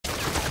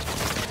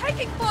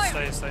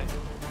Stay.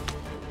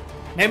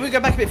 Maybe we go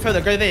back a bit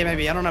further. Go there,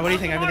 maybe. I don't know. What do you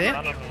think over there?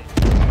 I don't know.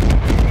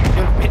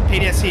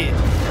 PDS here.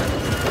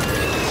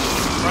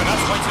 Bro,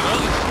 that's way too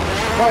early.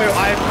 Bro,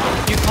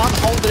 you can't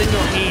hold it in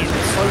your hand.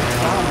 It's so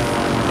dumb.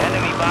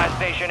 Enemy buy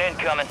station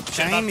incoming.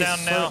 Shut down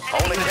now.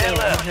 Only 10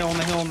 left. On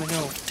the hill. On the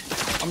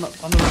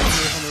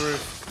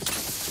roof.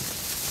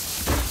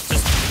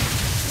 Just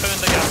burn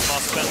the gas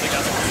mask.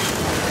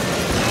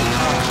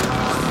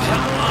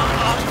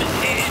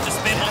 Just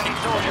spin on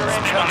Soldier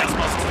incoming.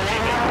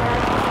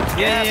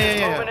 Yeah.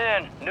 Moving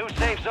in. New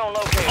safe zone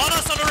located. Oh no,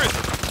 it's on the roof.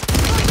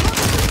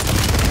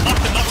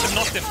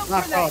 Knocked him.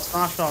 Nice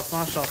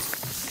shots.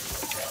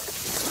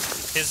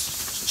 He's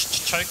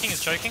choking.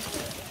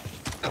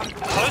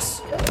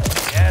 Close.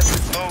 Gas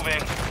is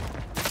moving.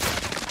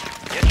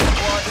 Get your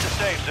squad to the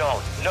safe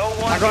zone. No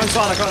one. I got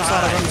inside.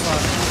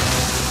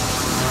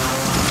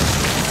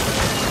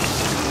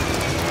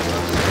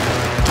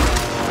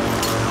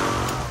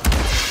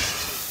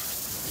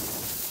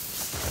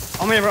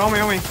 On me. I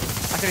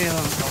can hear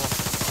them.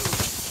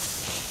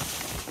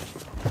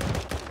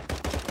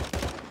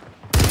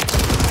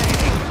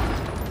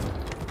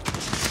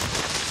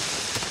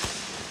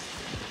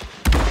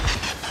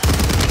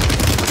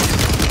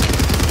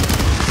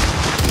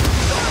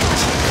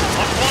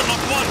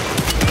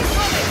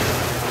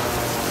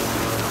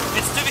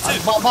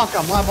 My bunker.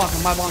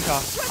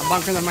 I'm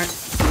bunkering them, mate.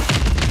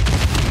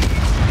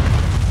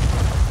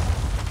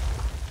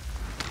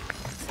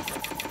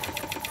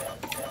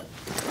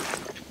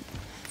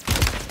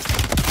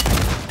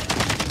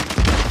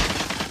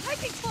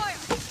 Taking fire.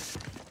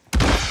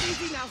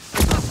 Easy now.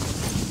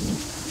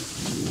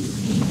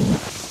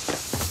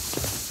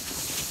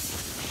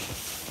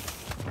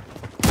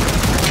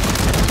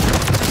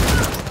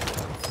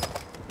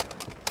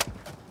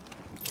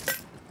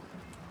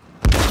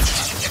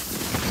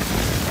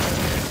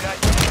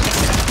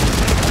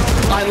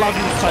 I love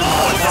you so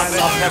much. I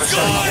love you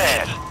so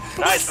much.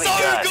 Nicely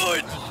done.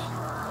 Good.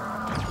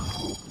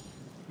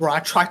 Bro, I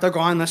tracked the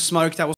guy in the smoke that was